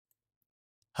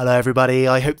Hello everybody,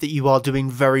 I hope that you are doing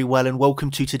very well and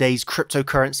welcome to today's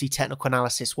cryptocurrency technical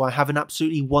analysis, where I have an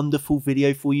absolutely wonderful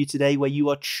video for you today where you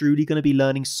are truly going to be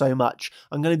learning so much.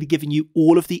 I'm going to be giving you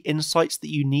all of the insights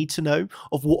that you need to know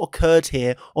of what occurred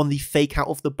here on the fake out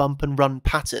of the bump and run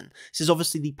pattern. This is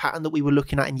obviously the pattern that we were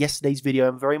looking at in yesterday's video.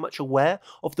 I'm very much aware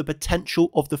of the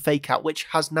potential of the fake out, which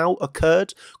has now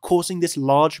occurred, causing this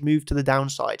large move to the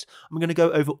downside. I'm going to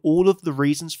go over all of the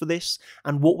reasons for this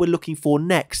and what we're looking for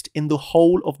next in the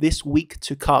whole of this week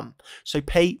to come. So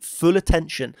pay full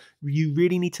attention. You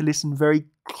really need to listen very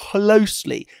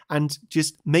closely and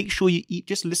just make sure you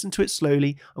just listen to it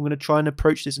slowly. I'm going to try and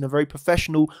approach this in a very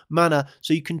professional manner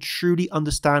so you can truly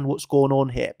understand what's going on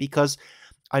here, because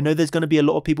I know there's going to be a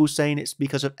lot of people saying it's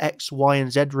because of X, Y,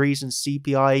 and Z reasons,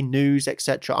 CPI, news,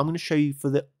 etc. I'm going to show you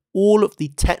for all of the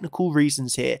technical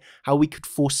reasons here, how we could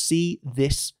foresee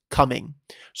this coming.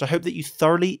 So I hope that you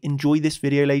thoroughly enjoy this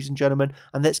video, ladies and gentlemen,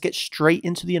 and let's get straight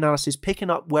into the analysis, picking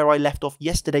up where I left off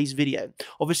yesterday's video.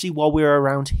 Obviously, while we're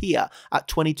around here at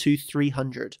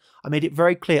 22,300, I made it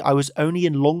very clear I was only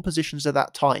in long positions at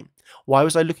that time. Why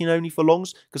was I looking only for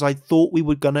longs? Because I thought we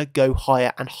were going to go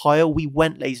higher, and higher we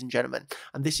went, ladies and gentlemen.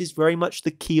 And this is very much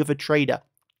the key of a trader.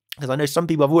 Because I know some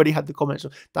people have already had the comments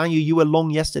of, Daniel, you were long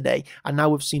yesterday and now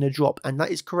we've seen a drop. And that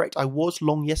is correct. I was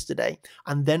long yesterday.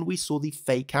 And then we saw the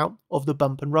fake out of the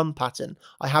bump and run pattern.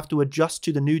 I have to adjust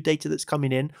to the new data that's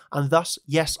coming in. And thus,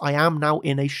 yes, I am now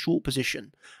in a short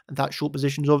position. And that short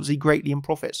position is obviously greatly in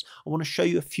profits. I want to show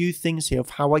you a few things here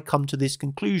of how I come to this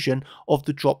conclusion of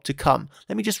the drop to come.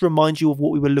 Let me just remind you of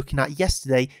what we were looking at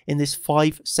yesterday in this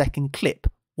 5-second clip.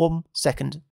 1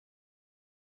 second.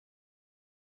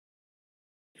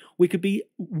 We could be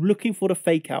looking for the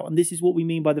fake out, and this is what we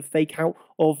mean by the fake out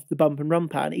of the bump and run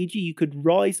pattern. E.g., you could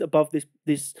rise above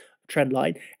this trend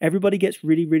line. Everybody gets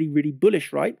really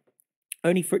bullish, right?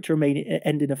 Only for it to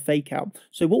end in a fake out.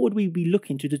 So what would we be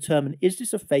looking to determine? Is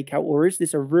this a fake out or is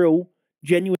this a real,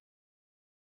 genuine?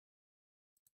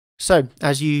 So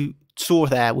as you saw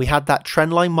there, we had that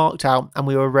trend line marked out and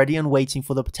we were ready and waiting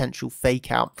for the potential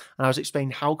fake out. And I was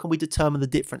explaining how can we determine the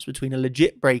difference between a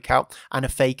legit breakout and a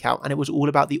fake out, and it was all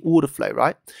about the order flow,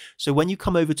 right? So when you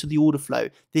come over to the order flow,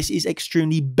 this is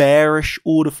extremely bearish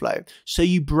order flow. So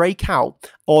you break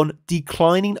out on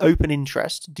declining open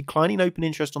interest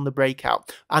on the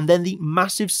breakout, and then the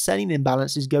massive selling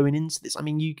imbalance is going into this. I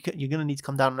mean, you're going to need to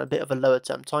come down on a bit of a lower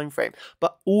term time frame,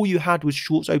 but all you had was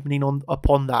shorts opening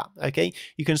upon that. Okay,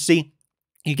 you can see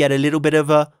you get a little bit of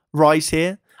a rise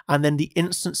here and then the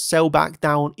instant sell back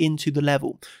down into the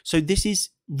level. So this is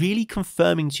really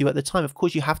confirming to you at the time. Of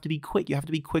course, you have to be quick. You have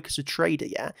to be quick as a trader,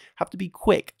 yeah? Have to be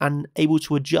quick and able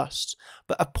to adjust.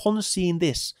 But upon seeing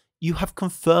this, you have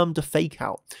confirmed a fake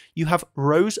out. You have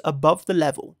rose above the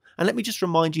level. And let me just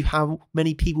remind you how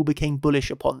many people became bullish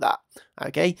upon that.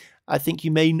 Okay, I think you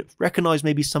may recognize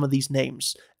maybe some of these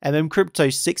names. Crypto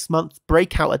 6-month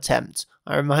breakout attempt.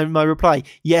 I remember my reply.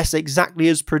 Yes, exactly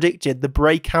as predicted. The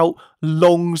breakout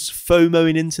longs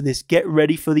FOMOing into this. Get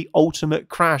ready for the ultimate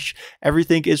crash.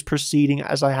 Everything is proceeding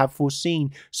as I have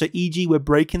foreseen. So e.g., we're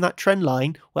breaking that trend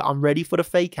line where I'm ready for the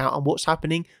fake out. And what's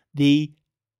happening? The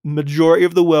majority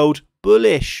of the world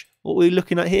bullish. What we're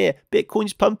looking at here,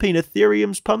 Bitcoin's pumping,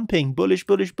 Ethereum's pumping, bullish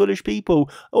people.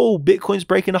 Oh, Bitcoin's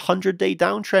breaking a 100-day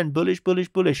downtrend,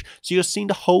 bullish. So you're seeing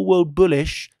the whole world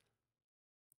bullish,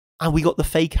 and we got the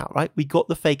fake out, right? We got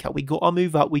the fake out. We got our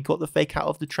move up. We got the fake out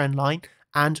of the trend line,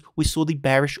 and we saw the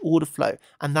bearish order flow,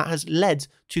 and that has led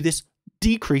to this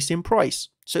decrease in price.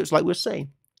 So it's like we're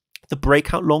saying, the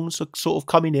breakout longs are sort of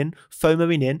coming in,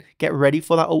 FOMOing in, get ready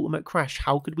for that ultimate crash.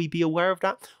 How could we be aware of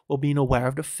that? Well, being aware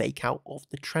of the fake out of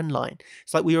the trend line.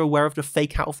 It's like we were aware of the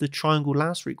fake out of the triangle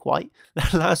last week,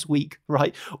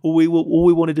 right? All we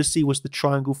wanted to see was the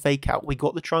triangle fake out. We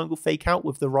got the triangle fake out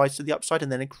with the rise to the upside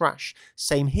and then a crash.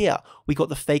 Same here. We got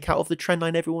the fake out of the trend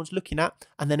line everyone's looking at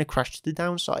and then a crash to the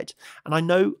downside. And I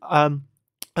know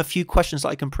a few questions that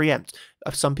I can preempt.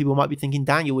 Some people might be thinking,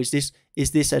 Daniel, is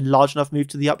this a large enough move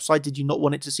to the upside? Did you not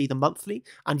want it to see the monthly?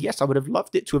 And yes, I would have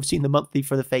loved it to have seen the monthly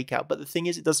for the fake out. But the thing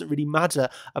is, it doesn't really matter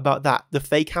about that. The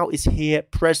fake out is here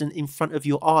present in front of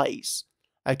your eyes.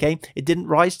 Okay, it didn't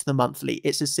rise to the monthly.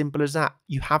 It's as simple as that.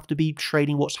 You have to be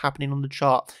trading what's happening on the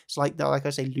chart. It's like that, like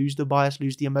I say, lose the bias,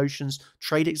 lose the emotions,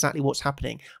 trade exactly what's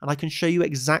happening. And I can show you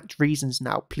exact reasons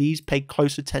now. Please pay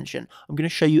close attention. I'm going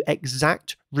to show you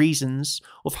exact reasons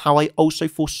of how I also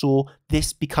foresaw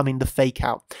this becoming the fake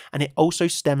out. And it also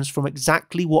stems from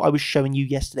exactly what I was showing you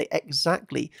yesterday,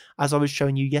 exactly as I was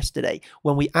showing you yesterday,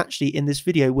 when we actually in this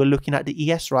video were looking at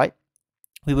the ES, right?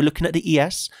 We were looking at the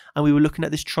ES and we were looking at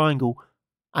this triangle.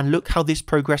 And look how this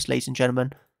progressed, ladies and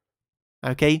gentlemen.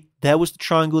 Okay, there was the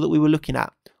triangle that we were looking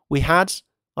at. we had,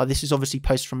 this is obviously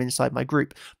posted from inside my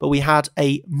group, but we had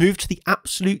a move to the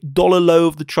absolute dollar low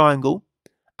of the triangle.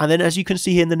 And then as you can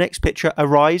see here in the next picture, a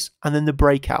rise and then the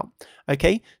breakout.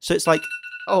 Okay, so it's like,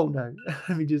 oh no,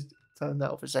 let me just turn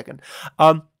that off a second.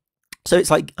 So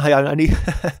it's like, hey, I need,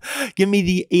 give me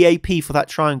the EAP for that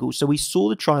triangle. So we saw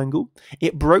the triangle,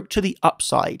 it broke to the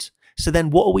upside. So then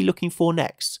what are we looking for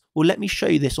next? Well, let me show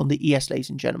you this on the ES,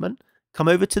 ladies and gentlemen. Come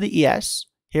over to the ES.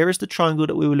 Here is the triangle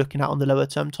that we were looking at on the lower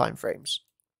term timeframes.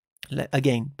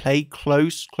 Again, pay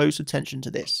close attention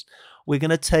to this. We're going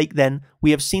to take then,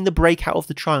 we have seen the breakout of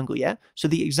the triangle, yeah? So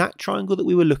the exact triangle that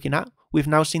we were looking at, we've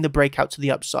now seen the breakout to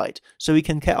the upside. So we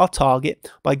can get our target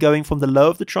by going from the low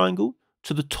of the triangle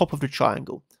to the top of the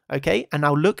triangle, okay? And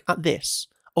now look at this.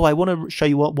 Oh, I want to show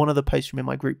you one of the posts from in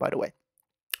my group, by the way.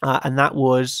 And that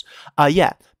was,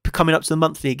 coming up to the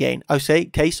monthly again.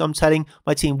 Okay, so I'm telling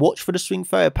my team, watch for the swing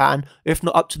photo pattern, if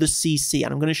not up to the CC.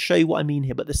 And I'm going to show you what I mean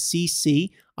here. But the CC,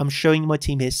 I'm showing my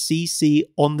team here, CC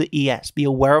on the ES. Be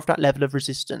aware of that level of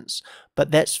resistance.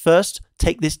 But let's first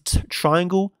take this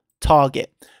triangle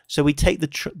target. So we take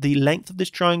the length of this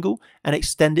triangle and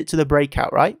extend it to the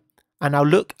breakout, right? And now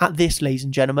look at this, ladies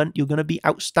and gentlemen. You're going to be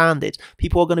outstanded.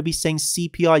 People are going to be saying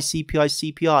CPI,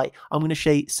 CPI, CPI. I'm going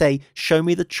to say, show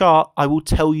me the chart. I will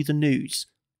tell you the news.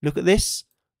 Look at this.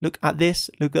 Look at this.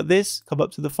 Look at this. Come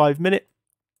up to the 5 minute.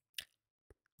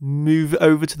 Move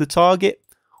over to the target.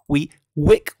 We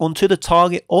wick onto the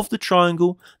target of the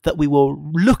triangle that we were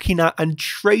looking at and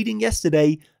trading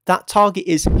yesterday. That target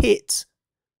is hit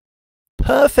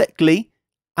perfectly.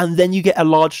 And then you get a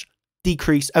large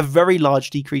decrease, a very large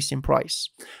decrease in price.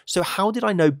 So how did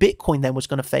I know Bitcoin then was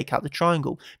going to fake out the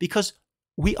triangle? Because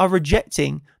we are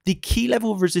rejecting the key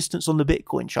level of resistance on the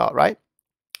Bitcoin chart, right?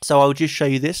 So I'll just show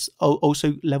you this.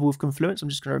 Also level of confluence. I'm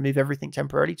just going to remove everything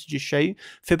temporarily to just show you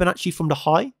Fibonacci from the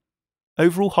high,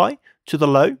 overall high to the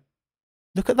low.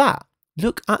 Look at that.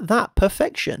 Look at that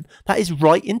perfection. That is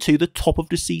right into the top of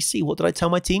the CC. What did I tell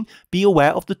my team? Be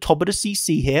aware of the top of the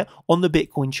CC here on the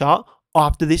Bitcoin chart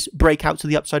after this breakout to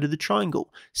the upside of the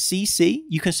triangle. CC,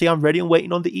 you can see I'm ready and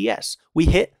waiting on the ES. We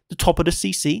hit the top of the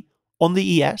CC on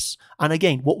the ES. And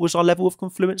again, what was our level of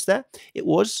confluence there? It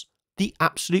was the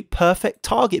absolute perfect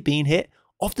target being hit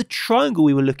of the triangle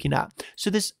we were looking at. So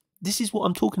this is what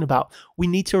I'm talking about. We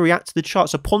need to react to the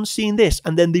charts upon seeing this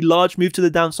and then the large move to the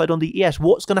downside on the ES.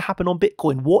 What's going to happen on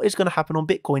Bitcoin? What is going to happen on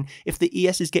Bitcoin if the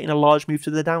ES is getting a large move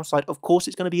to the downside? Of course,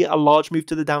 it's going to be a large move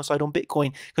to the downside on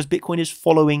Bitcoin because Bitcoin is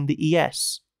following the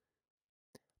ES.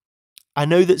 I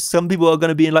know that some people are going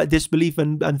to be in like disbelief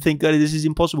and think, oh, this is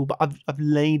impossible, but I've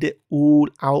laid it all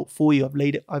out for you. I've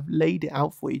laid it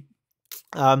out for you.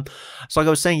 So like I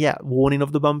was saying, yeah, warning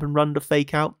of the bump and run to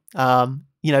fake out.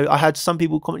 You know, I had some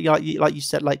people comment, like you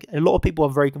said, like a lot of people are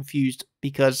very confused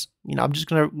because, you know, I'm just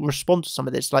going to respond to some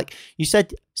of this. Like you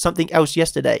said something else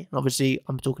yesterday. And obviously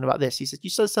I'm talking about this. He said,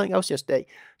 you said something else yesterday.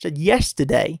 I said,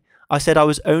 yesterday, I said I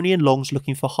was only in longs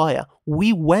looking for higher.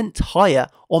 We went higher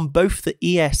on both the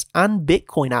ES and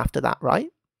Bitcoin after that, right?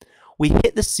 We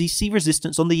hit the CC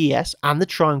resistance on the ES and the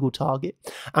triangle target,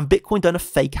 and Bitcoin done a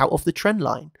fake out of the trend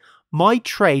line. My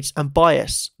trades and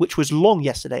bias, which was long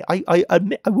yesterday, I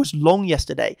admit I was long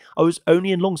yesterday. I was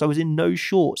only in longs. I was in no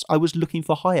shorts. I was looking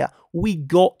for higher. We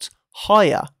got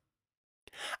higher.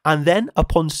 And then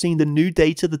upon seeing the new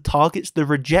data, the targets, the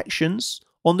rejections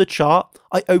on the chart,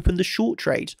 I opened the short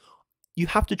trade. You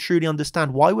have to truly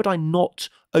understand, why would I not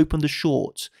open the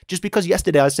short? Just because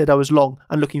yesterday I said I was long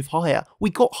and looking for higher. We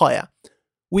got higher.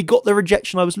 We got the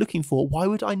rejection I was looking for. Why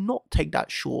would I not take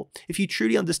that short? If you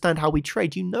truly understand how we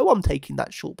trade, you know I'm taking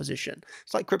that short position.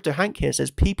 It's like Crypto Hank here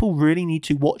says, people really need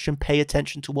to watch and pay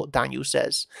attention to what Daniel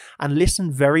says and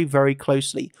listen very, very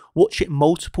closely. Watch it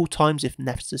multiple times if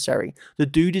necessary. The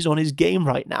dude is on his game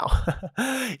right now.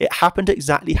 It happened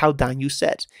exactly how Daniel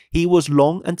said. He was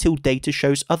long until data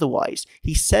shows otherwise.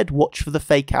 He said watch for the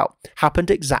fake out.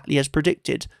 Happened exactly as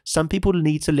predicted. Some people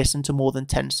need to listen to more than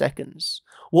 10 seconds.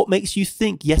 What makes you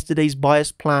think yesterday's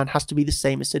bias plan has to be the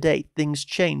same as today? Things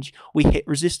change. We hit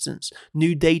resistance.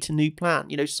 New data, new plan.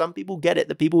 You know, some people get it.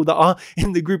 The people that are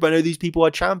in the group, I know these people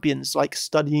are champions, like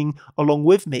studying along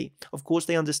with me. Of course,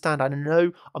 they understand. I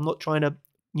know I'm not trying to,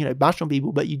 you know, bash on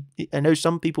people, but I know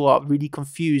some people are really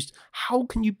confused. How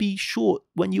can you be short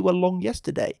when you were long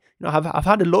yesterday? You know, I've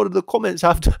had a lot of the comments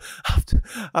after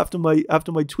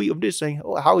my tweet of this saying,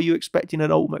 oh, how are you expecting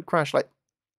an ultimate crash? Like,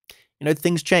 you know,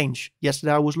 things change.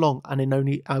 Yesterday I was long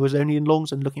and I was only in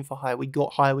longs and looking for higher. We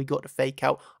got higher, we got the fake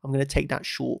out. I'm going to take that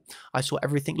short. I saw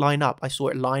everything line up. I saw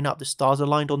it line up. The stars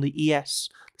aligned on the ES.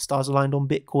 The stars aligned on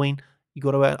Bitcoin. You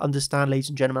got to understand, ladies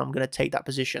and gentlemen, I'm going to take that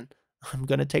position. I'm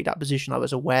going to take that position. I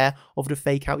was aware of the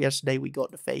fake out yesterday. We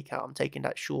got the fake out. I'm taking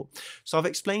that short. So I've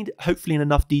explained, hopefully in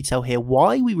enough detail here,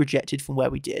 why we rejected from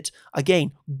where we did.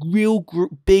 Again, real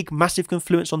big, massive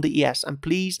confluence on the ES. And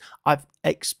please, I've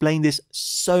explained this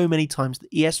so many times.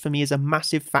 The ES for me is a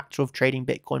massive factor of trading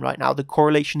Bitcoin right now. The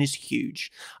correlation is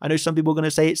huge. I know some people are going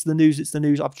to say it's the news, it's the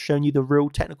news. I've shown you the real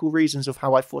technical reasons of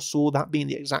how I foresaw that being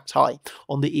the exact high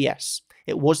on the ES.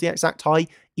 It was the exact high,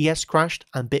 ES crashed,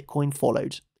 and Bitcoin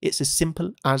followed. It's as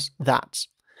simple as that.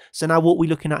 So now what are we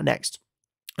looking at next?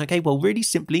 Okay, well, really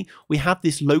simply, we have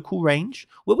this local range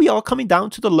where we are coming down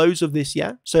to the lows of this,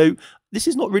 yeah? So this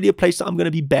is not really a place that I'm going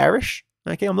to be bearish.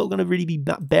 Okay, I'm not going to really be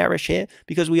bearish here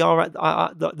because we are at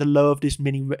the low of this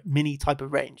mini type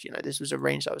of range. You know, this was a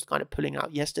range that I was kind of pulling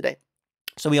out yesterday.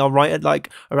 So we are right at like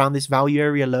around this value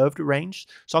area low of the range.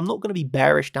 So I'm not going to be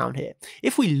bearish down here.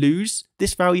 If we lose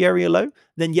this value area low,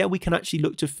 then yeah, we can actually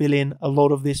look to fill in a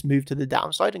lot of this move to the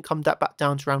downside and come back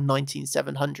down to around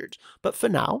 19,700. But for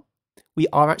now, we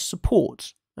are at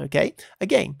support. Okay,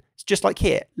 again, it's just like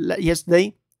here.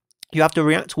 Yesterday, you have to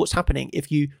react to what's happening.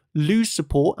 If you lose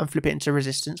support and flip it into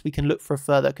resistance, we can look for a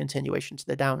further continuation to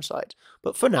the downside.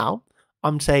 But for now,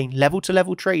 I'm saying level to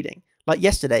level trading. Like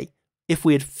yesterday, if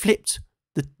we had flipped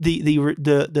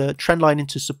the trend line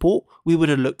into support, we would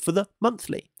have looked for the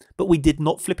monthly, but we did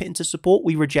not flip it into support.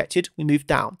 We rejected, we moved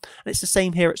down, and it's the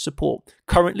same here at support.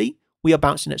 Currently, we are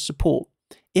bouncing at support.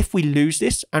 If we lose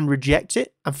this and reject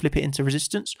it and flip it into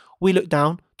resistance, we look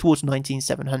down towards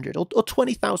 19,700 or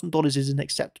 $20,000 is an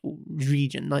acceptable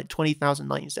region, like 20,000,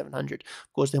 19,700.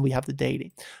 Of course, then we have the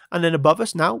daily, and then above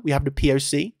us now we have the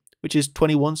POC, which is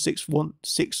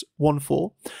 21,614,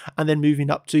 and then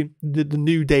moving up to the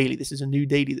new daily. This is a new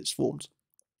daily that's formed.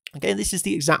 Okay, this is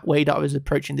the exact way that I was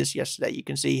approaching this yesterday. You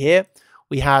can see here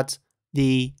we had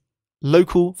the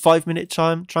local 5-minute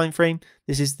time frame.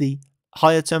 This is the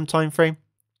higher term time frame.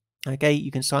 Okay,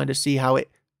 you can kind of see how it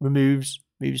moves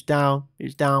down.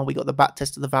 We got the back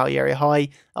test of the value area high.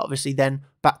 Obviously, then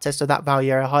back test of that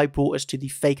value area high brought us to the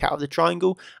fake out of the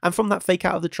triangle. And from that fake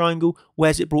out of the triangle,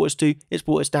 where's it brought us to? It's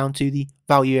brought us down to the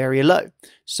value area low.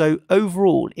 So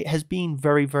overall, it has been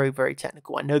very, very, very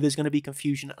technical. I know there's going to be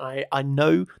confusion. I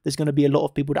know there's going to be a lot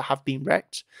of people that have been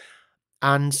wrecked.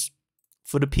 And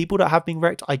for the people that have been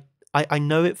wrecked, I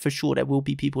know it for sure. There will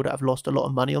be people that have lost a lot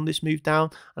of money on this move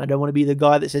down. And I don't want to be the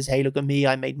guy that says, hey, look at me,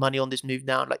 I made money on this move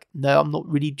down. Like, no, I'm not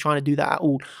really trying to do that at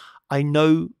all. I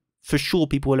know for sure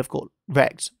people will have got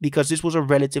wrecked because this was a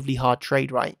relatively hard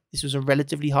trade, right? This was a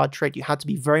relatively hard trade. You had to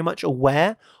be very much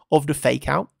aware of the fake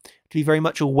out, to be very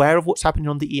much aware of what's happening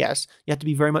on the ES. You have to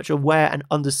be very much aware and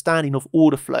understanding of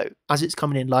order flow as it's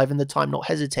coming in live in the time, not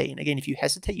hesitating. Again, if you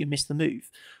hesitate, you miss the move.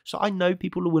 So I know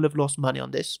people will have lost money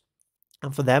on this.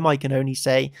 And for them, I can only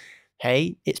say,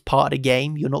 hey, it's part of the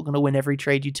game. You're not going to win every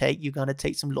trade you take. You're going to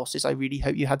take some losses. I really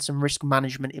hope you had some risk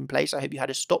management in place. I hope you had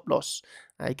a stop loss.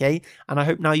 Okay. And I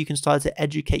hope now you can start to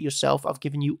educate yourself. I've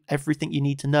given you everything you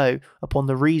need to know upon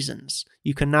the reasons.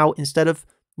 You can now, instead of,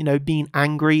 being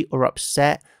angry or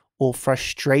upset or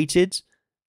frustrated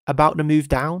about the move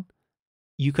down,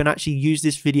 you can actually use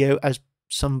this video as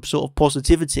some sort of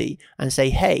positivity and say,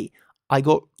 hey, I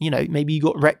got, maybe you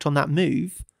got wrecked on that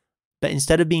move. But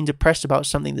instead of being depressed about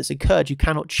something that's occurred, you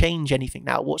cannot change anything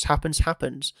now. What's happened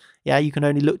happens. Yeah, you can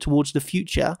only look towards the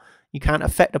future. You can't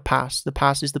affect the past. The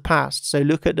past is the past. So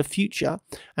look at the future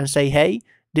and say, hey,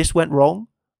 this went wrong.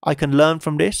 I can learn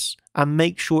from this and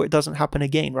make sure it doesn't happen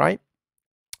again, right?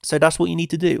 So that's what you need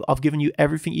to do. I've given you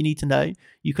everything you need to know.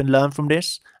 You can learn from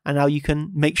this, and now you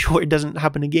can make sure it doesn't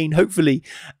happen again. Hopefully,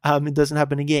 it doesn't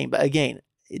happen again. But again,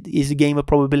 it is a game of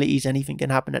probabilities. Anything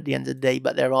can happen at the end of the day,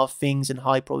 but there are things and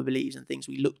high probabilities and things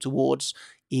we look towards.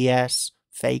 ES,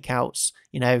 fake outs,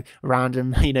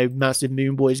 random, massive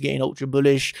moon boys getting ultra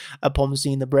bullish upon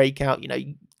seeing the breakout.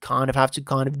 You kind of have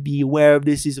to be aware of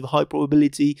this is a high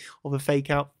probability of a fake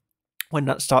out when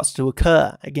that starts to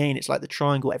occur. Again, it's like the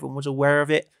triangle. Everyone was aware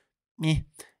of it. You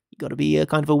got to be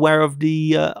kind of aware of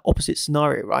the opposite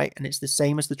scenario, right? And it's the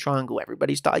same as the triangle.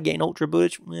 Everybody started getting ultra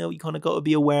bullish. Well, you kind of got to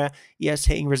be aware. Yes,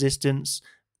 hitting resistance,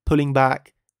 pulling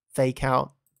back, fake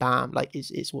out, bam, like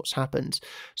it's what's happened.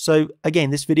 So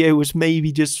again, this video was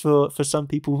maybe just for some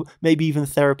people, maybe even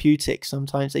therapeutic.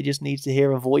 Sometimes they just need to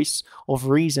hear a voice of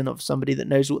reason of somebody that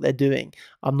knows what they're doing.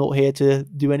 I'm not here to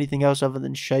do anything else other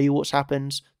than show you what's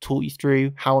happened, talk you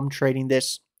through how I'm trading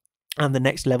this, and the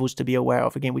next levels to be aware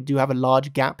of. Again, we do have a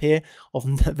large gap here of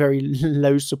very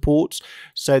low supports.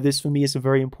 So this for me is a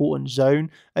very important zone.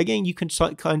 Again, you can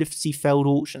kind of see failed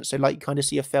auctions. So like you kind of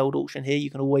see a failed auction here. You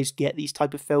can always get these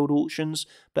type of failed auctions.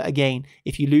 But again,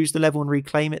 if you lose the level and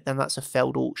reclaim it, then that's a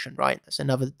failed auction, right? That's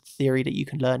another theory that you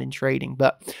can learn in trading.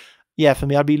 But yeah, for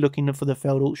me, I'd be looking for the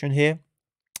failed auction here.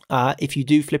 If you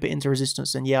do flip it into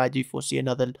resistance, then yeah, I do foresee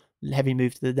another heavy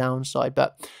move to the downside.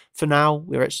 But for now,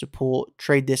 we're at support.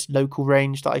 Trade this local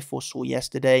range that I foresaw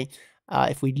yesterday.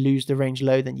 If we lose the range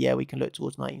low, then yeah, we can look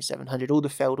towards 19,700 or the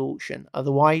failed auction.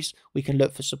 Otherwise, we can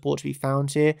look for support to be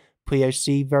found here.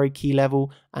 POC, very key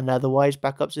level, and otherwise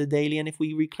back up to the daily, and if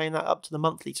we reclaim that up to the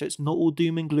monthly. So it's not all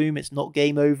doom and gloom, it's not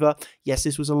game over. Yes,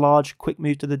 this was a large quick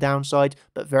move to the downside,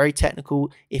 but very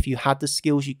technical. If you had the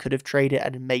skills, you could have traded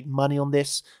and made money on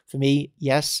this. For me,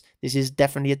 yes, this is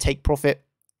definitely a take profit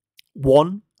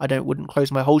one. I wouldn't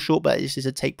close my whole short, but this is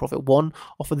a take profit one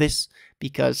off of this,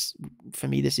 because for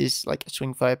me this is like a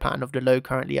swing fire pattern of the low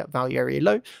currently at value area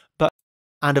low.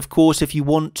 And of course, if you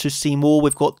want to see more,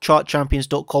 we've got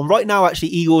chartchampions.com. Right now, actually,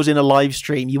 Igor's in a live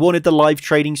stream. You wanted the live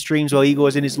trading streams, well,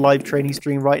 Igor's in his live trading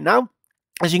stream right now.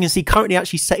 As you can see, currently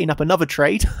actually setting up another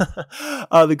trade.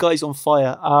 The guy's on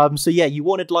fire. So yeah, you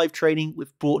wanted live trading.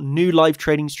 We've brought new live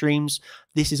trading streams.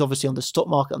 This is obviously on the stock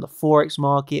market, on the Forex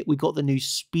market. We got the new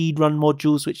speed run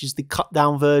modules, which is the cut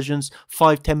down versions,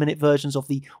 5-10 minute versions of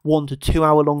the 1 to 2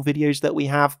 hour long videos that we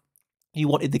have. You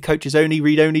wanted the coaches only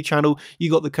read only channel. You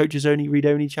got the coaches only read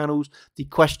only channels, the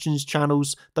questions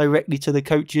channels directly to the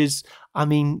coaches. I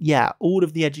mean, yeah, all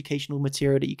of the educational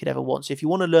material that you could ever want. So if you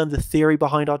want to learn the theory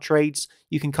behind our trades,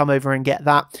 you can come over and get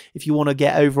that. If you want to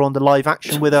get over on the live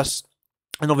action with us,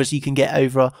 and obviously you can get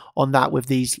over on that with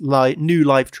these new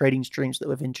live trading streams that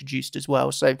we've introduced as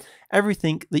well. So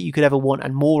everything that you could ever want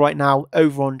and more right now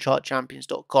over on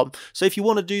chartchampions.com. So if you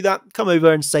want to do that, come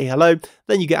over and say hello.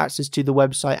 Then you get access to the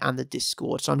website and the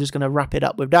Discord. So I'm just going to wrap it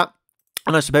up with that.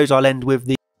 And I suppose I'll end with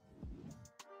the